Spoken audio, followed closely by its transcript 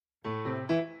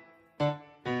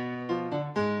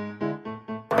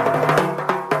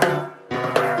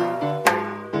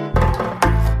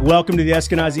Welcome to the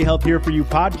Eskenazi Health Here For You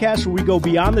podcast, where we go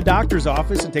beyond the doctor's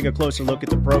office and take a closer look at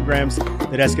the programs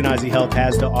that Eskenazi Health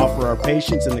has to offer our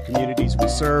patients and the communities we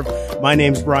serve. My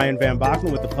name's Brian Van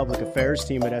Bachlen with the Public Affairs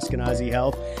team at Eskenazi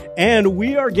Health, and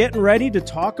we are getting ready to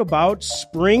talk about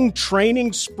spring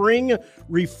training, spring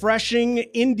refreshing.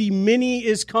 Indy Mini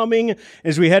is coming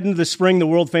as we head into the spring. The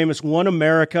world-famous One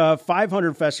America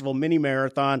 500 Festival Mini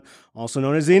Marathon, also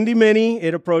known as Indy Mini,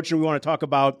 it approached, and we want to talk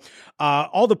about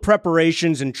all the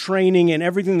preparations and training and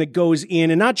everything that goes in,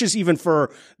 and not just even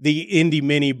for the Indy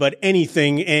Mini, but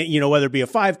anything, whether it be a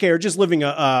 5K or just living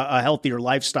a healthier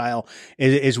lifestyle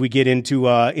as we get into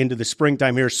the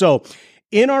springtime here. So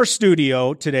in our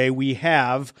studio today, we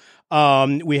have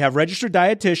registered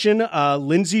dietitian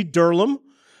Lindsay Durlam.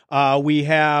 We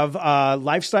have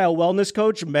lifestyle wellness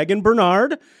coach Megan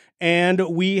Bernard.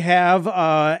 And we have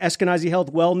Eskenazi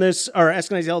Health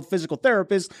Eskenazi Health physical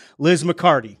therapist Liz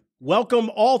McCarty. Welcome,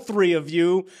 all three of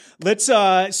you.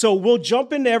 So we'll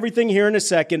jump into everything here in a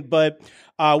second, but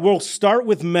we'll start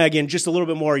with Megan. Just a little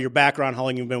bit more of your background, how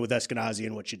long you've been with Eskenazi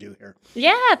and what you do here.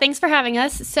 Yeah, thanks for having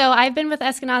us. So I've been with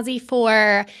Eskenazi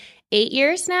for 8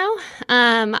 years now.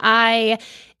 I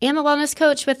am a wellness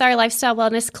coach with our lifestyle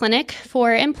wellness clinic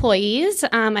for employees.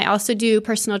 I also do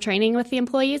personal training with the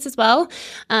employees as well.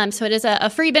 So it is a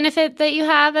free benefit that you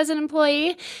have as an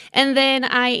employee. And then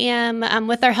I am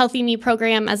with our Healthy Me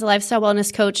program as a lifestyle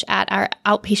wellness coach at our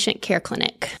outpatient care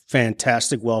clinic.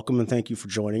 Fantastic. Welcome, and thank you for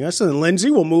joining us. And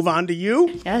Lindsay, we'll move on to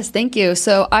you. Yes, thank you.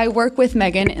 So I work with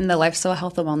Megan in the Lifestyle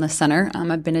Health and Wellness Center.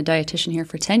 I've been a dietitian here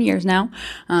for 10 years now.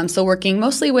 So working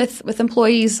mostly with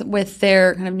employees with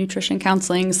their kind of nutrition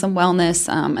counseling, some wellness,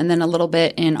 and then a little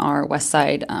bit in our West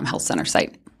Side Health Center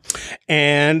site.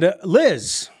 And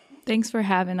Liz. Thanks for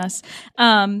having us.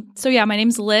 My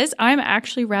name's Liz. I'm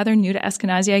actually rather new to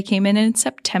Eskenazi. I came in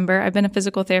September. I've been a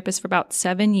physical therapist for about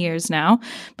 7 years now.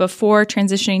 Before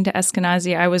transitioning to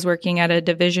Eskenazi, I was working at a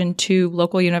Division II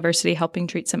local university helping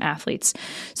treat some athletes.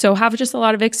 So have just a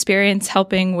lot of experience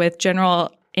helping with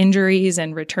general injuries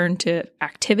and return to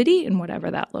activity and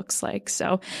whatever that looks like.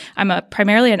 So I'm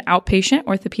primarily an outpatient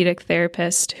orthopedic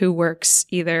therapist who works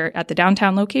either at the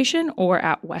downtown location or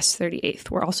at West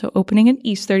 38th. We're also opening an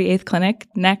East 38th clinic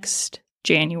next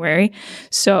January.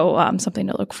 So something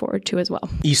to look forward to as well.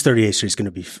 East 38th Street is going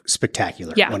to be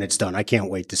spectacular when it's done. I can't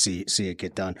wait to see it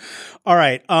get done. All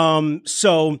right.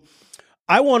 So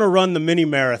I want to run the mini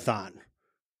marathon.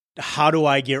 How do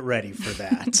I get ready for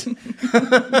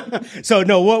that? So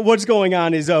no, what's going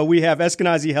on is we have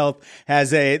Eskenazi Health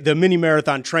has the mini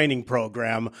marathon training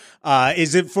program.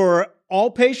 Is it for all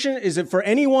patients? Is it for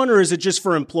anyone, or is it just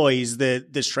for employees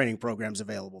that this training program is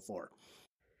available for?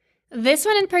 This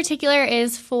one in particular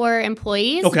is for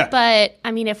employees, but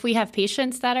I mean, if we have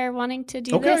patients that are wanting to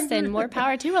do this, then more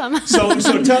power to them.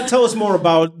 So tell us more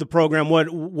about the program,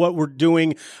 what we're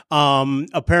doing.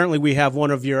 Apparently we have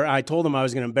one of I told him I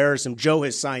was going to embarrass him. Joe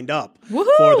has signed up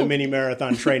for the mini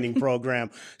marathon training program.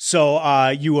 So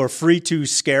you are free to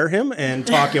scare him and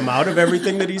talk him out of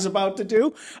everything that he's about to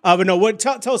do. But no,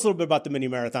 tell us a little bit about the mini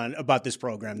marathon, about this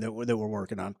program that we're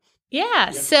working on. Yeah.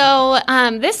 So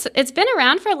it's been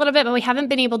around for a little bit, but we haven't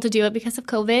been able to do it because of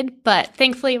COVID. But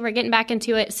thankfully, we're getting back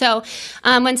into it. So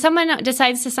when someone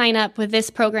decides to sign up with this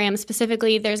program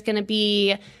specifically, there's going to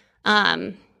be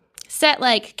set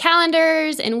like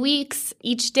calendars and weeks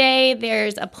each day.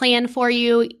 There's a plan for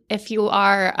you if you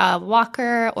are a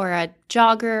walker or a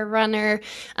jogger, runner.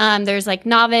 There's like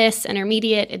novice,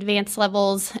 intermediate, advanced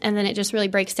levels, and then it just really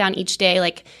breaks down each day,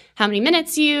 like how many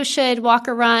minutes you should walk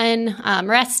or run,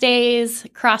 rest days,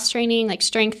 cross training, like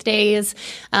strength days.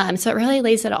 So it really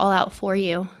lays it all out for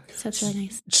you. So it's really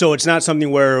nice. So it's not something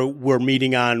where we're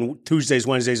meeting on Tuesdays,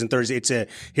 Wednesdays, and Thursdays.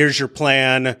 It's here's your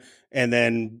plan, and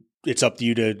then it's up to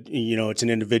you to, it's an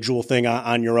individual thing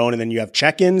on your own, and then you have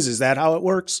check-ins. Is that how it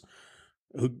works?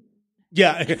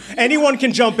 Yeah, anyone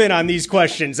can jump in on these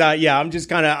questions. I'm just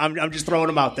throwing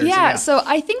them out there. Yeah, so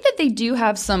I think that they do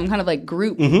have some kind of like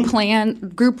group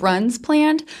runs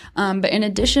planned. But in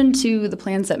addition to the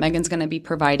plans that Megan's going to be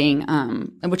providing,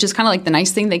 which is kind of like the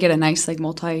nice thing, they get a nice like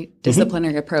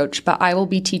multidisciplinary approach. But I will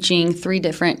be teaching 3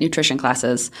 different nutrition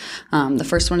classes. The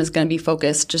first one is going to be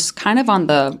focused just kind of on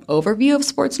the overview of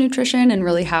sports nutrition and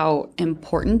really how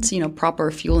important,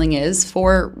 proper fueling is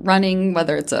for running,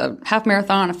 whether it's a half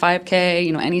marathon, a 5K,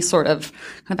 any sort of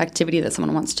kind of activity that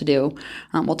someone wants to do.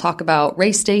 We'll talk about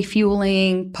race day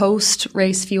fueling,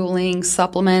 post-race fueling,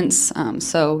 supplements.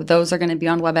 So those are going to be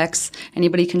on WebEx.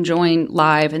 Anybody can join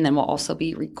live, and then we'll also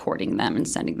be recording them and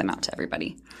sending them out to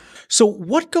everybody. So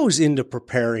what goes into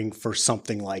preparing for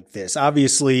something like this?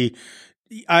 Obviously,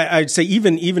 I'd say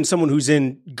even someone who's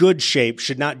in good shape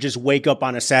should not just wake up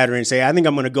on a Saturday and say, I think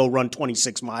I'm going to go run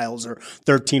 26 miles or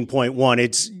 13.1.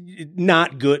 It's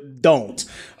not good. Don't.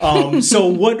 So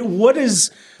what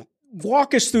is,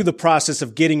 walk us through the process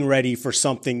of getting ready for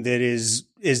something that is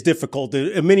difficult,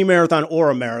 a mini marathon or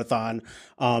a marathon,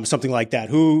 something like that.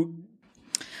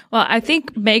 Well, I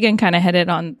think Megan kind of hit it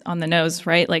on the nose,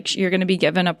 right? Like you're going to be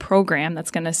given a program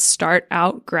that's going to start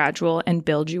out gradual and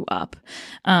build you up.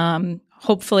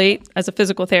 Hopefully, as a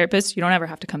physical therapist, you don't ever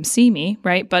have to come see me,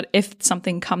 right? But if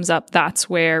something comes up, that's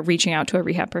where reaching out to a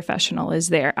rehab professional is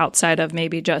there, outside of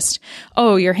maybe just,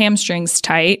 oh, your hamstring's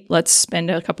tight, let's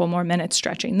spend a couple more minutes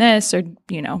stretching this, or,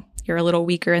 you know, you're a little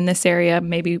weaker in this area,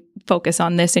 maybe focus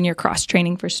on this in your cross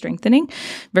training for strengthening,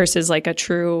 versus like a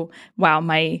true, wow,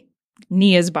 my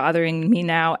knee is bothering me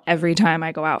now every time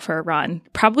I go out for a run.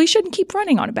 Probably shouldn't keep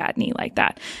running on a bad knee like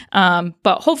that.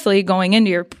 But hopefully going into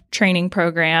your training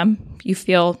program, you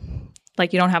feel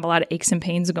like you don't have a lot of aches and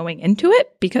pains going into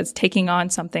it, because taking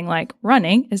on something like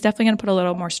running is definitely going to put a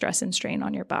little more stress and strain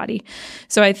on your body.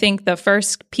 So I think the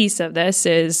first piece of this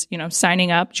is, you know,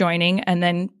 signing up, joining, and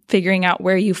then figuring out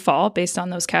where you fall based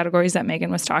on those categories that Megan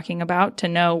was talking about to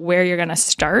know where you're going to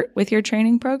start with your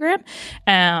training program.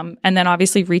 And then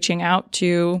obviously reaching out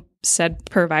to said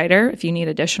provider if you need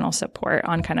additional support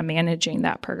on kind of managing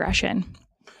that progression.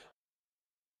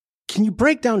 Can you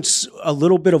break down a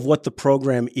little bit of what the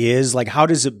program is? Like, how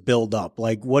does it build up?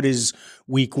 Like, what is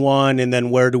week one, and then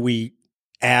where do we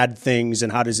add things,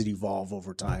 and how does it evolve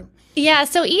over time? Yeah,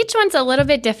 so each one's a little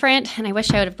bit different, and I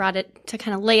wish I would have brought it to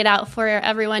kind of lay it out for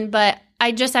everyone, but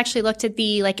I just actually looked at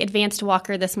the like advanced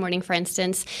walker this morning, for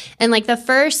instance, and like the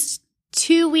first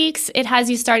 2 weeks, it has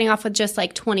you starting off with just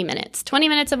like 20 minutes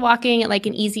of walking at like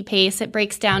an easy pace. It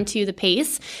breaks down to the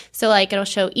pace. So like it'll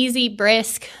show easy,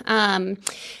 brisk. And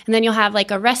then you'll have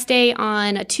like a rest day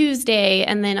on a Tuesday.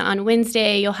 And then on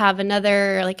Wednesday, you'll have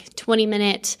another like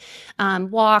 20-minute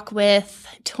walk with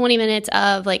 20 minutes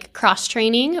of like cross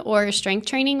training or strength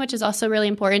training, which is also really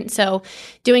important. So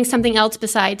doing something else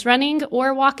besides running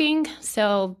or walking.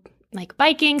 So like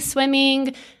biking,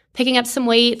 swimming, picking up some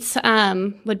weights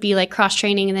would be like cross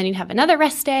training, and then you'd have another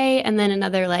rest day and then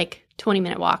another like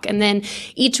 20-minute walk. And then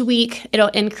each week it'll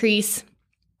increase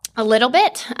a little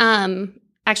bit,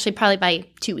 actually probably by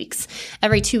 2 weeks.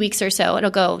 Every 2 weeks or so,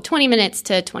 it'll go 20 minutes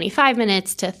to 25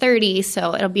 minutes to 30.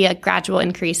 So it'll be a gradual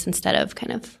increase instead of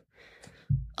kind of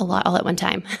a lot all at one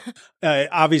time.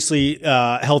 Obviously,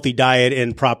 healthy diet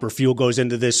and proper fuel goes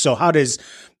into this. So how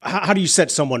do you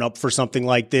set someone up for something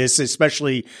like this,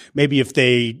 especially maybe if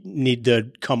they need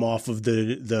to come off of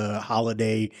the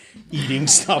holiday eating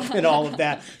stuff and all of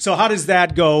that? So how does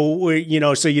that go, you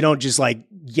know, so you don't just like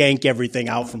yank everything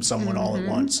out from someone all at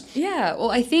once? Yeah.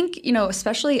 Well, I think, you know,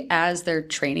 especially as their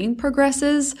training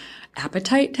progresses,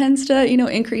 appetite tends to, you know,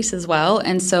 increase as well.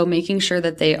 And so making sure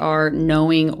that they are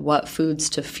knowing what foods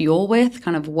to fuel with,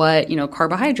 kind of what, you know,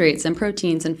 carbohydrates and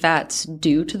proteins and fats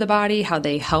do to the body, how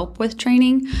they help with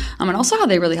training, and also how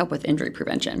they really help with injury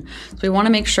prevention. So we want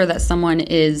to make sure that someone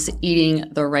is eating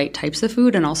the right types of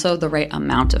food and also the right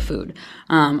amount of food.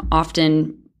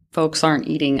 Often folks aren't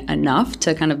eating enough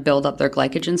to kind of build up their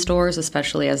glycogen stores,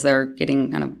 especially as they're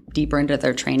getting kind of deeper into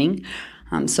their training.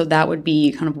 So that would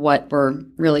be kind of what we're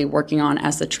really working on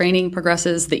as the training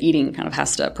progresses. The eating kind of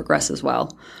has to progress as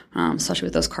well, especially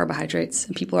with those carbohydrates.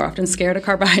 And people are often scared of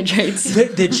carbohydrates.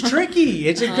 It's tricky.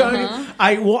 It's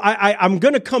I'm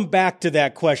going to come back to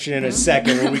that question in a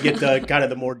second when we get to kind of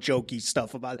the more jokey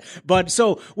stuff about it. But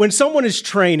so when someone is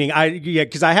training,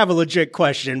 because I have a legit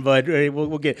question, but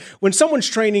we'll get when someone's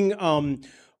training.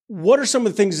 What are some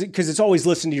of the things? Because it's always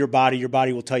listen to your body. Your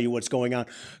body will tell you what's going on.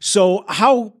 So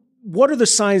what are the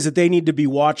signs that they need to be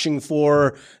watching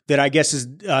for that I guess is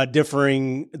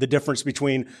the difference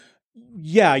between,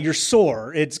 you're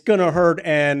sore, it's going to hurt,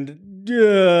 and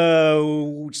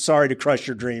sorry to crush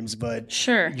your dreams, but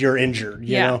sure, you're injured,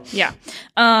 you know? Yeah.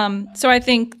 So I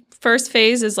think first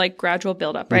phase is like gradual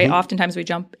buildup, right? Mm-hmm. Oftentimes we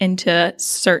jump into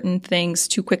certain things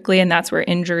too quickly, and that's where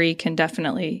injury can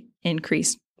definitely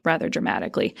increase rather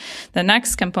dramatically. The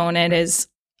next component is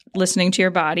listening to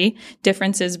your body,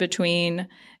 differences between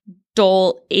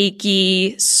dull,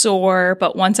 achy, sore,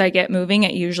 but once I get moving,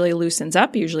 it usually loosens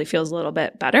up, usually feels a little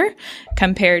bit better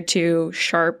compared to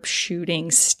sharp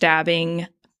shooting, stabbing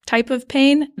type of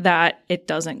pain that it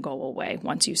doesn't go away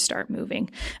once you start moving.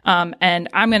 And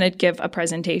I'm going to give a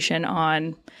presentation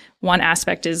on one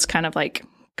aspect is kind of like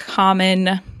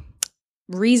common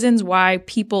reasons why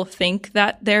people think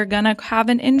that they're going to have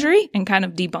an injury and kind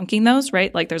of debunking those,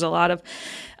 right? Like there's a lot of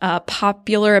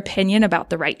popular opinion about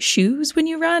the right shoes when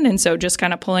you run. And so just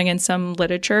kind of pulling in some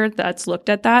literature that's looked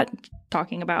at that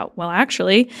talking about, well,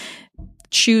 actually,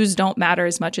 shoes don't matter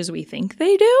as much as we think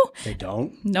they do. They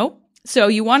don't? Nope. So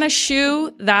you want a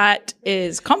shoe that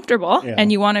is comfortable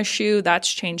and you want a shoe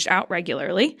that's changed out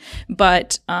regularly.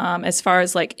 But as far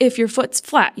as like if your foot's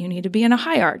flat, you need to be in a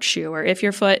high arch shoe. Or if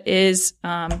your foot is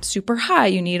super high,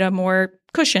 you need a more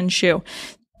cushioned shoe.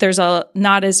 There's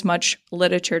not as much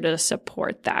literature to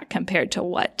support that compared to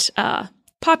what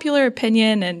popular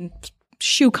opinion and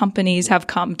shoe companies have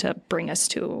come to bring us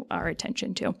to our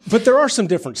attention to. But there are some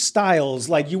different styles.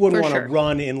 Like you wouldn't want to sure.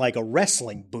 run in like a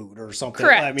wrestling boot or something.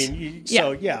 Correct. I mean,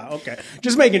 okay.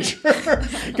 Just making sure.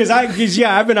 Because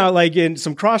I've been out like in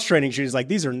some cross training shoes. Like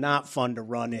these are not fun to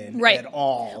run in at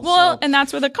all. Well, and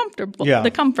that's where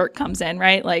the comfort comes in,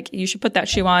 right? Like you should put that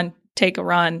shoe on, take a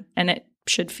run, and it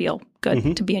should feel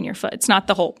good to be in your foot. It's not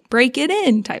the whole break it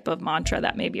in type of mantra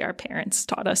that maybe our parents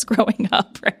taught us growing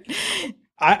up, right?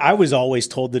 I was always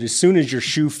told that as soon as your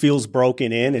shoe feels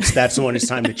broken in, that's when it's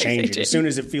time to change it. As soon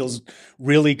as it feels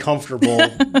really comfortable,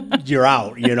 you're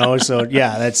out, So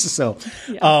that's so.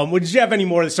 Yeah. Did you have any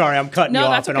more? Sorry, I'm cutting you off.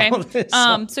 No, that's okay. All of this.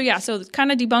 So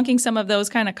kind of debunking some of those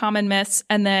kind of common myths,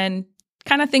 and then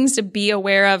kind of things to be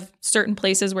aware of, certain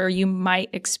places where you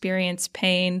might experience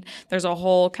pain. There's a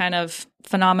whole kind of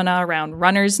phenomena around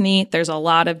runner's knee. There's a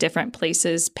lot of different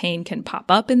places pain can pop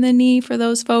up in the knee for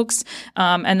those folks.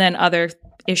 And then other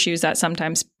issues that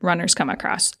sometimes runners come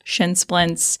across: shin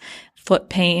splints, foot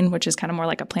pain, which is kind of more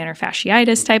like a plantar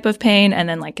fasciitis type of pain, and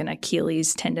then like an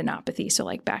Achilles tendinopathy, so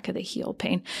like back of the heel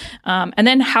pain. And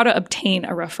then how to obtain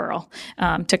a referral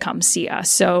to come see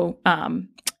us. So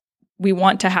we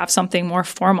want to have something more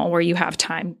formal where you have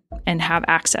time and have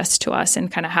access to us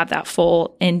and kind of have that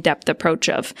full in-depth approach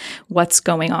of what's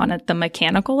going on at the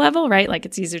mechanical level, right? Like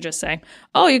it's easy to just say,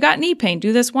 oh, you got knee pain,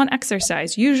 do this one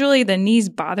exercise. Usually the knee's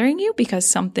bothering you because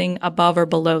something above or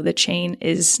below the chain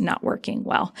is not working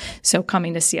well. So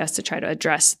coming to see us to try to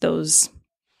address those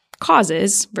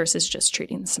causes versus just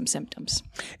treating some symptoms.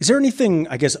 Is there anything,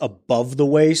 I guess, above the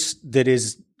waist that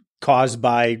is caused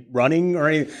by running or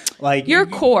anything? Like your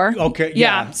core. Okay.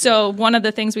 Yeah. So one of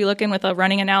the things we look in with a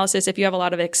running analysis, if you have a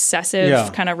lot of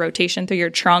excessive kind of rotation through your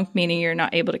trunk, meaning you're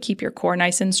not able to keep your core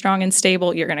nice and strong and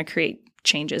stable, you're going to create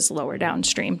changes lower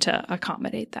downstream to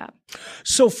accommodate that.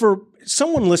 So for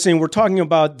someone listening, we're talking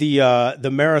about the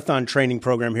marathon training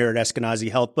program here at Eskenazi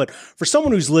Health, but for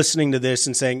someone who's listening to this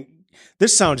and saying,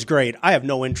 this sounds great. I have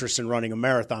no interest in running a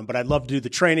marathon, but I'd love to do the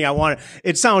training.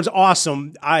 It sounds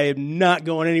awesome. I am not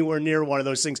going anywhere near one of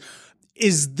those things.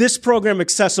 Is this program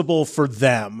accessible for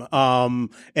them?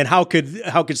 And how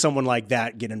could someone like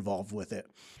that get involved with it?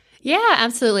 Yeah,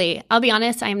 absolutely. I'll be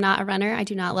honest, I'm not a runner. I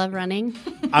do not love running.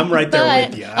 I'm right there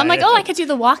with you. I'm like, I could do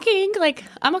the walking. Like,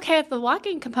 I'm okay with the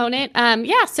walking component.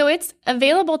 So it's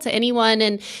available to anyone.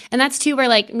 And that's too where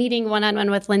like meeting one-on-one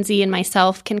with Lindsay and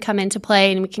myself can come into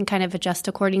play, and we can kind of adjust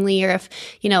accordingly. Or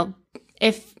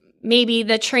if maybe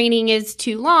the training is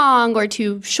too long or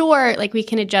too short, like we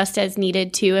can adjust as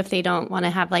needed too if they don't want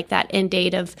to have like that end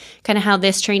date of kind of how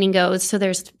this training goes. So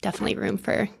there's definitely room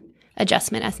for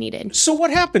adjustment as needed. So what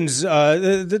happens,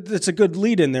 that's a good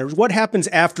lead in there. What happens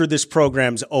after this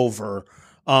program's over?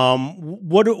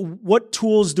 What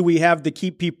tools do we have to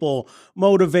keep people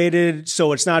motivated?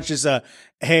 So it's not just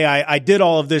hey, I did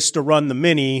all of this to run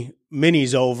the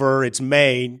mini's over. It's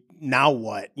May. Now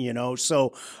what,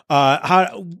 So,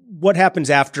 what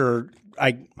happens after,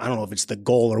 I don't know if it's the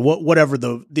goal or whatever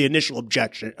the initial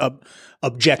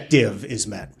objective is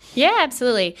met. Yeah,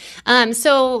 absolutely.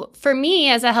 So for me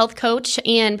as a health coach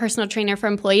and personal trainer for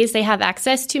employees, they have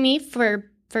access to me for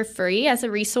free as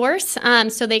a resource.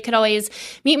 So they could always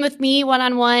meet with me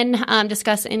one-on-one,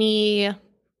 discuss any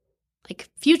like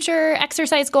future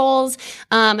exercise goals.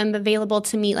 I'm available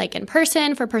to meet like in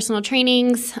person for personal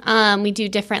trainings. We do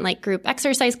different like group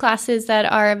exercise classes that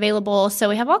are available. So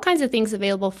we have all kinds of things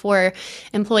available for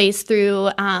employees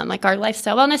through like our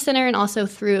Lifestyle Wellness Center and also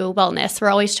through wellness. We're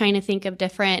always trying to think of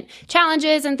different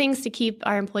challenges and things to keep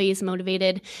our employees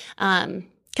motivated.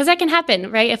 Because that can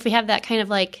happen, right? If we have that kind of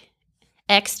like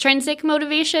extrinsic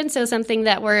motivation, so something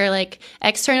that we're like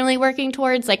externally working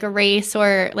towards, like a race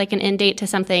or like an end date to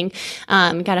something,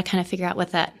 got to kind of figure out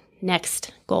what that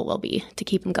next goal will be to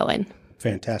keep them going.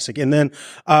 Fantastic. And then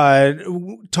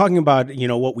talking about,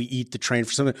 what we eat to train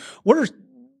for something, what are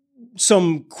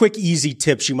some quick, easy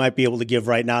tips you might be able to give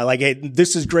right now? Like, hey,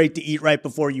 this is great to eat right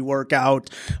before you work out.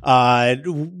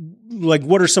 Like,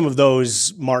 what are some of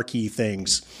those marquee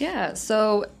things? Yeah.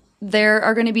 So there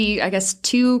are going to be, I guess,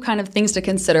 two kind of things to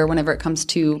consider whenever it comes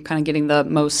to kind of getting the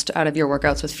most out of your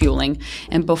workouts with fueling.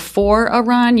 And before a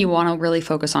run, you want to really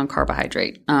focus on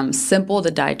carbohydrate, simple to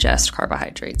digest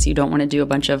carbohydrates. You don't want to do a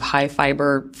bunch of high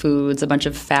fiber foods, a bunch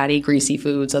of fatty, greasy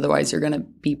foods. Otherwise, you're going to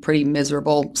be pretty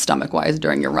miserable stomach-wise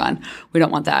during your run. We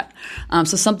don't want that.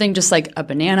 So something just like a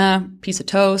banana, piece of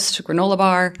toast, granola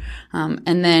bar,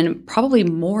 and then probably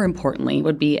more importantly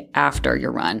would be after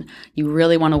your run. You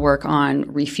really want to work on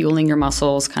refueling your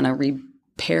muscles, kind of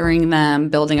repairing them,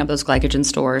 building up those glycogen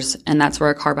stores. And that's where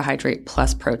a carbohydrate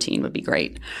plus protein would be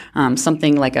great.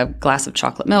 Something like a glass of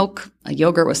chocolate milk, a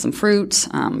yogurt with some fruit,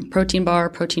 protein bar,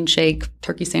 protein shake,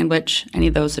 turkey sandwich, any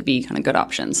of those would be kind of good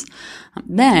options.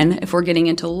 Then if we're getting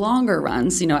into longer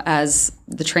runs, as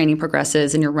the training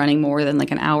progresses and you're running more than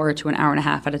like an hour to an hour and a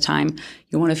half at a time,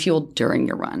 you want to fuel during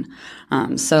your run.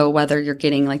 So whether you're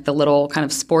getting like the little kind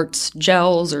of sports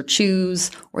gels or chews,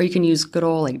 or you can use good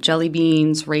old like jelly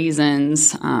beans,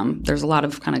 raisins. There's a lot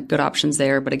of kind of good options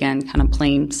there, but again, kind of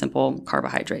plain, simple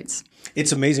carbohydrates.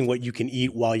 It's amazing what you can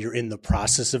eat while you're in the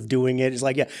process of doing it. It's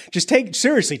like, yeah, just take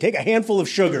a handful of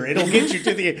sugar. It'll get you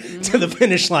to the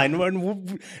finish line.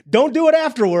 Don't do it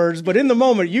afterwards, but in the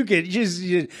moment you could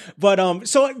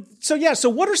so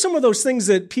what are some of those things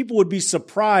that people would be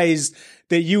surprised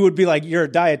that you would be like, you're a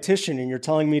dietitian and you're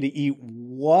telling me to eat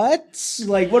what?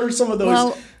 Like, what are some of those?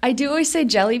 Well, I do always say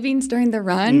jelly beans during the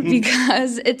run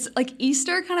because it's like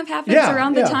Easter kind of happens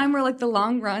around the time where like the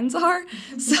long runs are.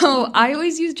 So I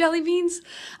always use jelly beans.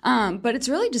 But it's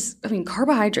really just,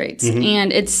 carbohydrates.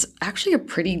 And it's actually a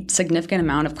pretty significant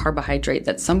amount of carbohydrate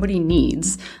that somebody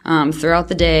needs throughout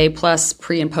the day, plus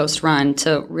pre and post run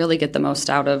to really get the most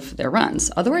out of their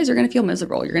runs. Otherwise, you're going to feel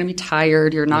miserable. You're going to be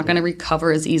tired. You're not going to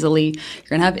recover as easily.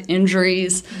 You're going to have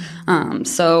injuries.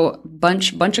 So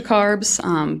bunch of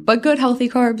carbs, but good healthy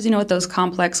carbs, with those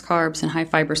complex carbs and high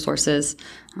fiber sources.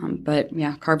 But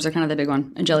yeah, carbs are kind of the big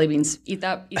one. And jelly beans, eat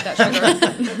that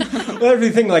sugar. Well,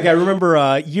 everything, like I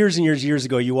remember years and years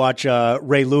ago, you watch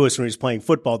Ray Lewis when he was playing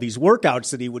football, these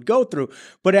workouts that he would go through.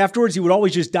 But afterwards, he would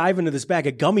always just dive into this bag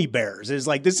of gummy bears. It's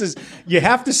like, you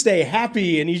have to stay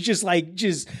happy. And he's just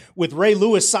with Ray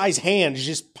Lewis size hands,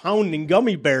 just pounding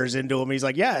gummy bears into him. He's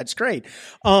like, yeah, it's great.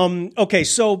 Okay,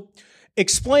 so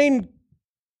explain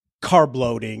carb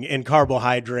loading and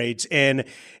carbohydrates. And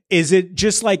is it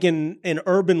just like an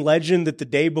urban legend that the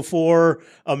day before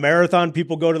a marathon,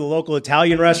 people go to the local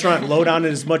Italian restaurant and load on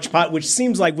as much pot, which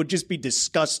seems like would just be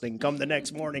disgusting come the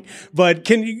next morning. But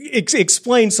can you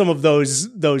explain some of those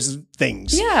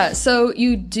things? Yeah, so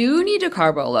you do need a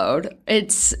carbo load.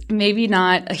 It's maybe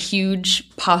not a huge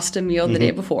pasta meal the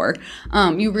day before.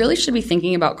 You really should be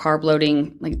thinking about carb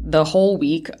loading like the whole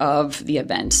week of the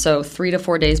event. So 3 to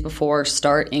 4 days before,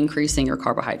 start increasing your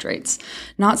carbohydrates.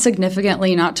 Not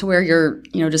significantly, not to where you're,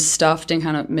 just stuffed and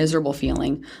kind of miserable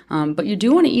feeling. But you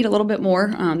do want to eat a little bit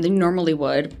more than you normally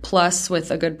would, plus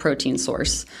with a good protein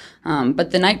source.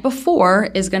 But the night before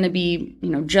is going to be,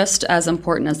 just as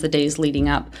important as the days leading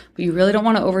up. But you really don't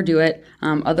want to overdo it.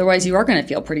 Otherwise, you are going to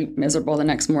feel pretty miserable the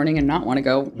next morning and not want to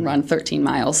go run 13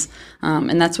 miles.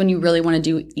 And that's when you really want to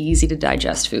do easy to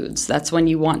digest foods. That's when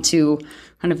you want to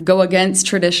kind of go against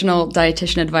traditional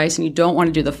dietitian advice, and you don't want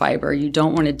to do the fiber. You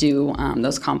don't want to do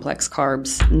those complex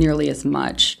carbs nearly as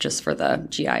much just for the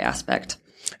GI aspect.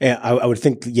 Yeah, I would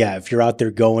think, if you're out there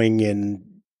going and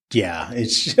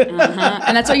it's and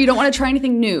that's why you don't want to try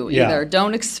anything new either.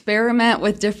 Don't experiment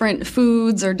with different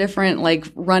foods or different like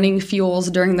running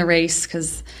fuels during the race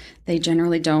because they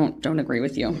generally don't agree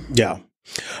with you. Yeah.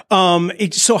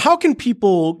 So how can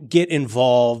people get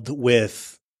involved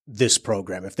with this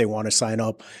program if they want to sign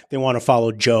up? They want to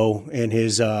follow Joe and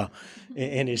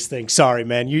his thing. Sorry,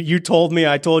 man. You told me.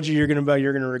 I told you you're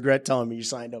gonna regret telling me you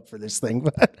signed up for this thing.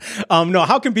 But no.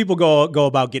 How can people go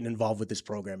about getting involved with this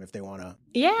program if they want to?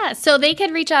 Yeah, so they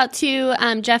could reach out to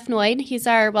Jeff Noyd. He's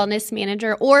our wellness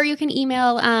manager, or you can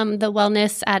email the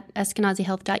wellness at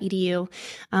eskenazihealth.edu.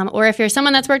 Or if you're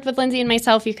someone that's worked with Lindsay and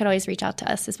myself, you could always reach out to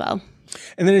us as well.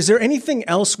 And then, is there anything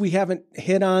else we haven't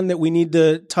hit on that we need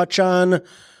to touch on,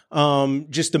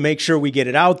 just to make sure we get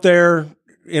it out there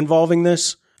involving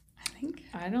this?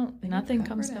 Nothing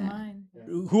comes to mind.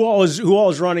 Who all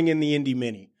is running in the Indy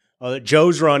Mini?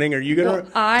 Joe's running. Are you going to?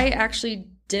 Well, I actually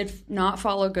did not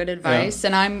follow good advice,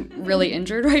 and I'm really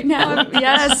injured right now.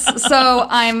 Yes. So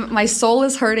my soul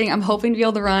is hurting. I'm hoping to be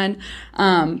able to run.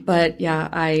 But yeah,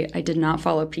 I did not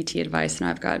follow PT advice, and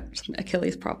I've got some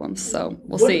Achilles problems. So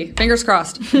we'll see. Fingers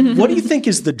crossed. What do you think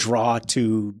is the draw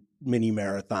to mini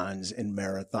marathons and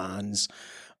marathons?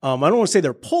 I don't want to say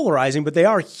they're polarizing, but they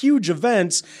are huge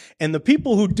events, and the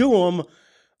people who do them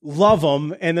love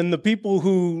them, and then the people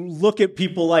who look at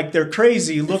people like they're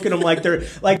crazy look at them like they're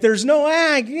like there's no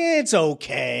it's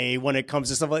okay when it comes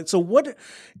to stuff like. So what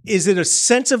is it? A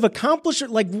sense of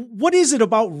accomplishment? Like what is it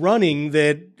about running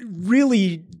that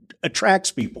really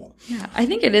attracts people? Yeah, I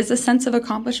think it is a sense of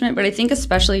accomplishment, but I think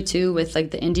especially too with like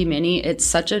the Indy Mini, it's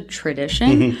such a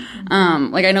tradition.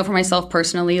 Like I know for myself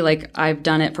personally, like I've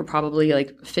done it for probably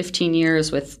like 15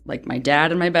 years with like my dad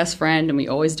and my best friend, and we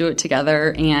always do it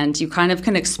together. And you kind of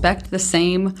can expect the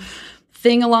same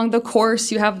thing along the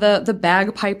course. You have the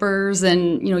bagpipers,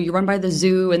 and you run by the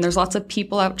zoo, and there's lots of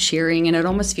people out cheering, and it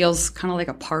almost feels kind of like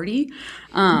a party.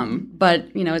 But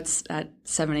it's at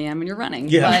 7 a.m. and you're running.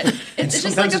 Yeah. But it's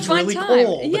just like a fun really time.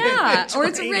 cold. Yeah. Or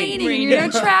it's raining and you're in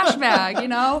a trash bag,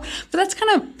 But that's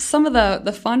kind of some of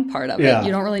the fun part of it.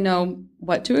 You don't really know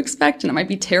what to expect, and it might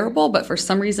be terrible, but for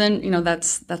some reason,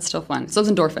 that's still fun. So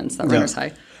those endorphins, that runner's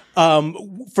high.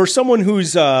 For someone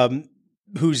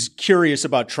who's curious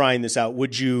about trying this out,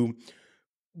 would you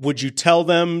tell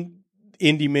them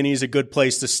Indy Mini is a good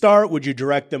place to start? Would you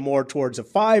direct them more towards a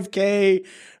 5K,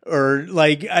 or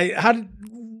like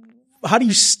how do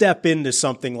you step into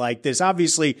something like this?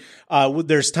 Obviously,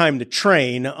 there's time to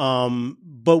train,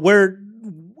 but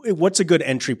what's a good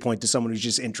entry point to someone who's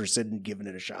just interested in giving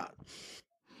it a shot?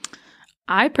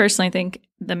 I personally think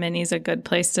the Mini is a good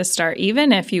place to start,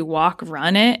 even if you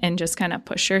run it, and just kind of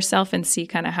push yourself and see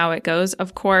kind of how it goes.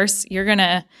 Of course, you're going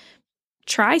to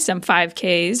try some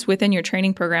 5Ks within your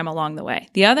training program along the way.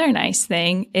 The other nice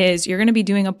thing is you're going to be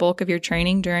doing a bulk of your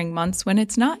training during months when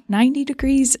it's not 90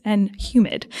 degrees and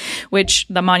humid, which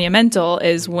the Monumental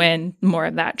is when more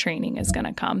of that training is going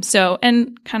to come. So,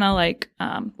 and kind of like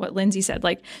what Lindsay said,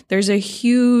 like there's a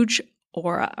huge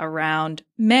aura around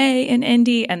May and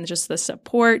Indy and just the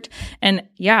support. And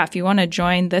yeah, if you want to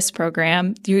join this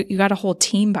program, you got a whole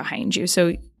team behind you.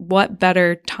 So what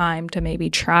better time to maybe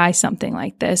try something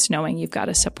like this, knowing you've got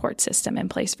a support system in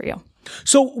place for you?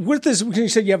 So with this, when you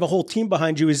said you have a whole team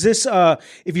behind you, is this,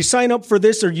 if you sign up for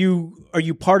this, are you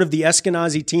part of the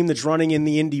Eskenazi team that's running in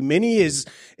the Indy Mini? Is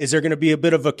there going to be a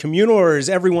bit of a communal, or is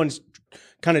everyone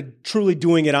kind of truly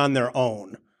doing it on their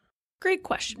own? Great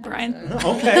question, Brian.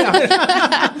 Okay.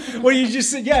 Well, you just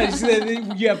said,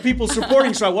 you have people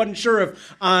supporting, so I wasn't sure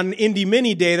if on Indy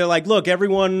Mini Day, they're like, look,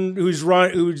 everyone who's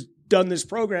done this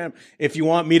program, if you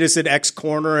want, meet us at X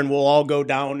corner and we'll all go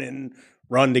down and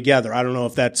run together. I don't know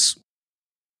if that's...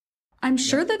 I'm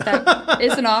sure that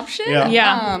is an option.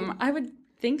 Yeah. I would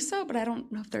think so, but I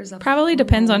don't know if there's a... Probably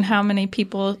depends on how many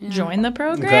people join the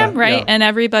program, right? Yeah. And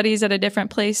everybody's at a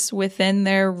different place within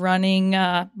their running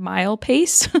mile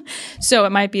pace. So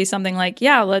it might be something like,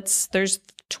 there's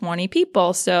 20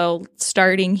 people. So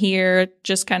starting here,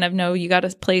 just kind of know you got a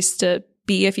place to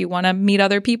be if you want to meet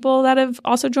other people that have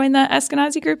also joined the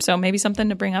Eskenazi group. So maybe something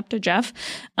to bring up to Jeff.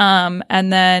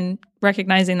 And then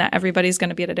recognizing that everybody's going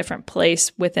to be at a different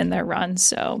place within their run.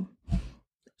 So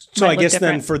I guess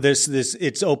then for this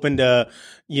it's open to,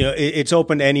 it's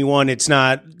open to anyone. It's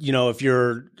not, if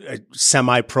you're a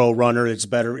semi-pro runner, it's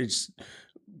better. It's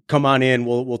come on in.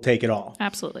 We'll take it all.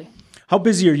 Absolutely. How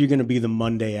busy are you going to be the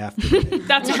Monday after?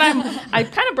 That's what I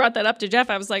kind of brought that up to Jeff.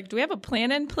 I was like, do we have a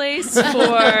plan in place for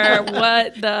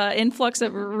what the influx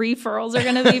of referrals are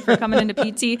going to be for coming into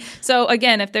PT? So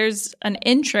again, if there's an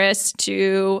interest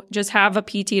to just have a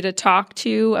PT to talk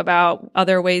to about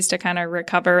other ways to kind of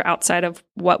recover outside of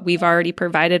what we've already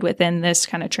provided within this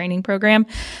kind of training program,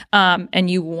 and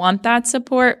you want that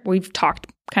support, we've talked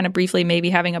kind of briefly maybe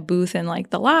having a booth in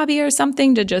like the lobby or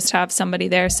something to just have somebody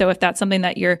there. So if that's something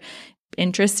that you're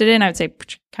interested in, I would say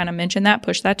kind of mention that,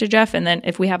 push that to Jeff. And then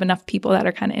if we have enough people that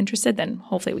are kind of interested, then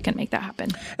hopefully we can make that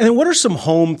happen. And then what are some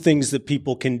home things that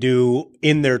people can do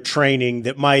in their training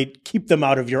that might keep them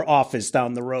out of your office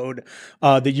down the road,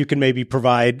 that you can maybe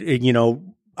provide,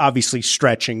 obviously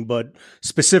stretching, but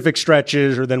specific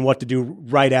stretches, or then what to do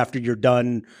right after you're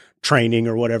done training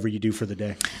or whatever you do for the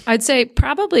day? I'd say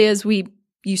probably as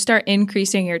you start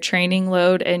increasing your training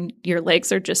load and your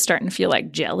legs are just starting to feel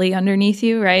like jelly underneath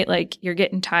you, right? Like you're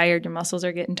getting tired, your muscles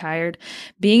are getting tired.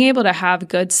 Being able to have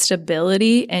good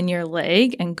stability in your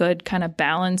leg and good kind of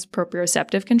balanced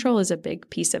proprioceptive control is a big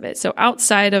piece of it. So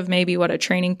outside of maybe what a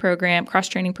training program,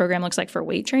 cross-training program looks like for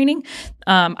weight training,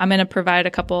 I'm going to provide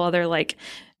a couple other like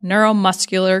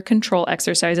neuromuscular control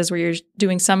exercises where you're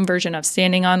doing some version of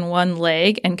standing on one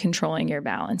leg and controlling your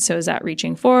balance. So is that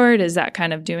reaching forward? Is that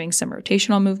kind of doing some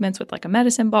rotational movements with like a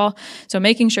medicine ball? So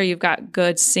making sure you've got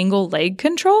good single leg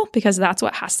control, because that's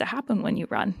what has to happen when you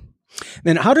run.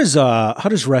 Then how does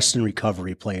rest and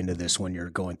recovery play into this when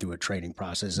you're going through a training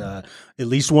process? At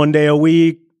least one day a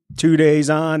week, 2 days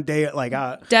on,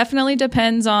 definitely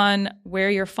depends on where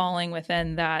you're falling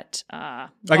within that. I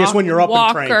guess when you're up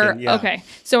and cranking. Yeah. Okay.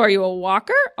 So are you a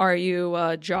walker? Are you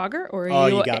a jogger? Or are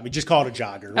you got me. Just call it a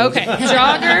jogger. Okay.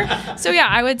 Jogger. So yeah,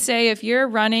 I would say if you're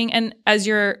running and as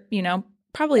you're,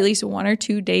 probably at least 1 or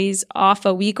 2 days off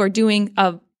a week or doing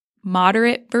a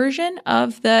moderate version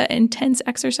of the intense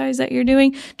exercise that you're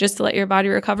doing just to let your body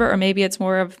recover, or maybe it's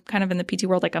more of kind of in the PT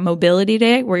world like a mobility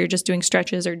day where you're just doing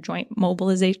stretches or joint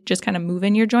mobilization, just kind of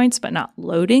moving your joints but not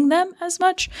loading them as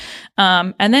much.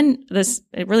 And then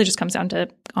it really just comes down to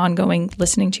ongoing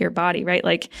listening to your body, right?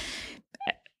 Like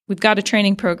we've got a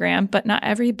training program, but not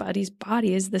everybody's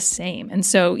body is the same. And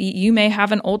so you may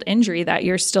have an old injury that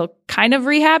you're still kind of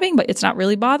rehabbing, but it's not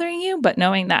really bothering you, but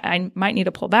knowing that I might need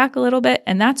to pull back a little bit,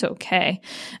 and that's okay.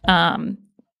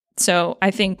 So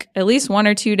I think at least 1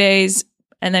 or 2 days,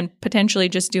 and then potentially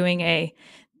just doing a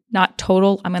not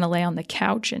total, I'm going to lay on the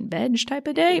couch and veg type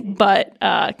of day, but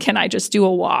can I just do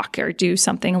a walk or do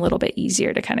something a little bit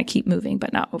easier to kind of keep moving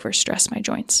but not overstress my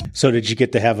joints? So did you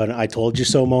get to have an I told you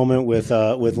so moment with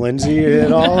Lindsay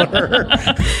at all?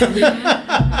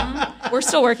 We're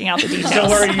still working out the details. Don't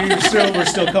worry, we're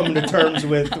still coming to terms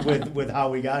with how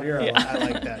we got here. Yeah. I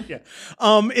like that. Yeah.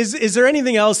 Is there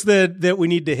anything else that we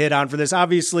need to hit on for this?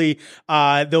 Obviously,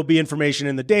 there'll be information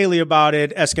in the daily about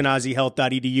it,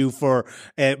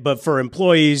 eskenazihealth.edu but for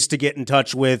employees to get in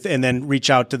touch with and then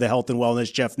reach out to the health and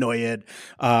wellness. Jeff Noyed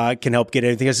can help get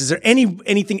anything else. Is there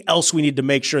anything else we need to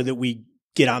make sure that we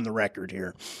get on the record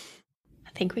here? I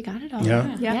think we got it all.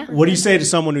 Yeah. What do you say to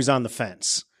someone who's on the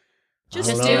fence? Just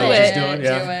do it. Just do it.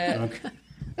 Yeah. Okay.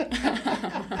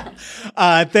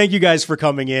 Thank you guys for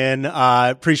coming in.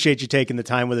 Appreciate you taking the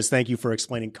time with us. Thank you for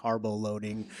explaining carbo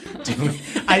loading to me.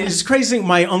 It's crazy.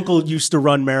 My uncle used to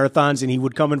run marathons, and he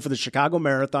would come in for the Chicago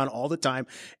Marathon all the time,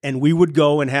 and we would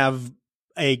go and have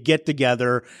a get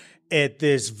together at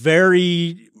this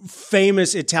very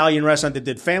famous Italian restaurant that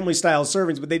did family style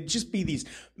servings, but they'd just be these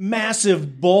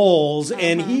massive bowls.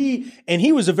 And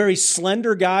he was a very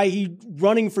slender guy. He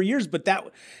running for years,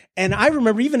 and I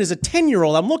remember even as a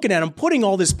 10-year-old, I'm looking at him putting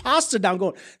all this pasta down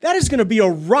going, that is going to be a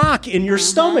rock in your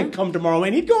stomach come tomorrow.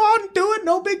 And he'd go out and do it.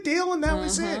 No big deal. And that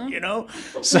was it,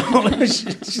 So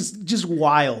it's just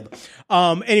wild.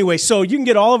 Anyway, so you can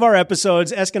get all of our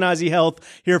episodes, Eskenazi Health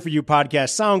Here For You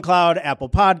podcast, SoundCloud, Apple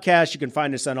Podcasts. You can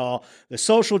find us on all the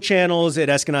social channels at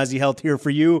Eskenazi Health Here For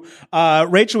You.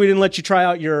 Rachel, we didn't let you try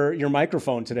out your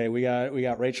microphone today. We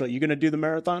got Rachel. You going to do the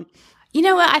marathon? You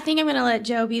know what? I think I'm going to let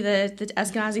Joe be the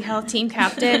Eskenazi Health team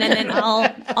captain, and then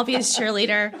I'll be a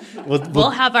cheerleader.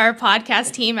 We'll have our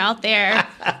podcast team out there.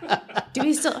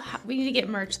 We need to get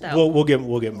merch though. We'll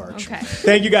get merch. Okay.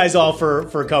 Thank you guys all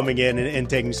for coming in and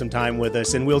taking some time with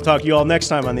us, and we'll talk to you all next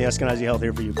time on the Eskenazi Health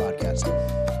Here For You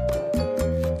podcast.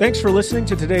 Thanks for listening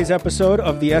to today's episode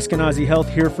of the Eskenazi Health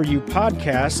Here For You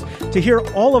podcast. To hear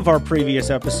all of our previous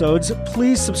episodes,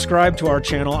 please subscribe to our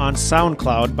channel on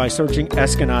SoundCloud by searching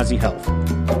Eskenazi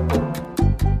Health.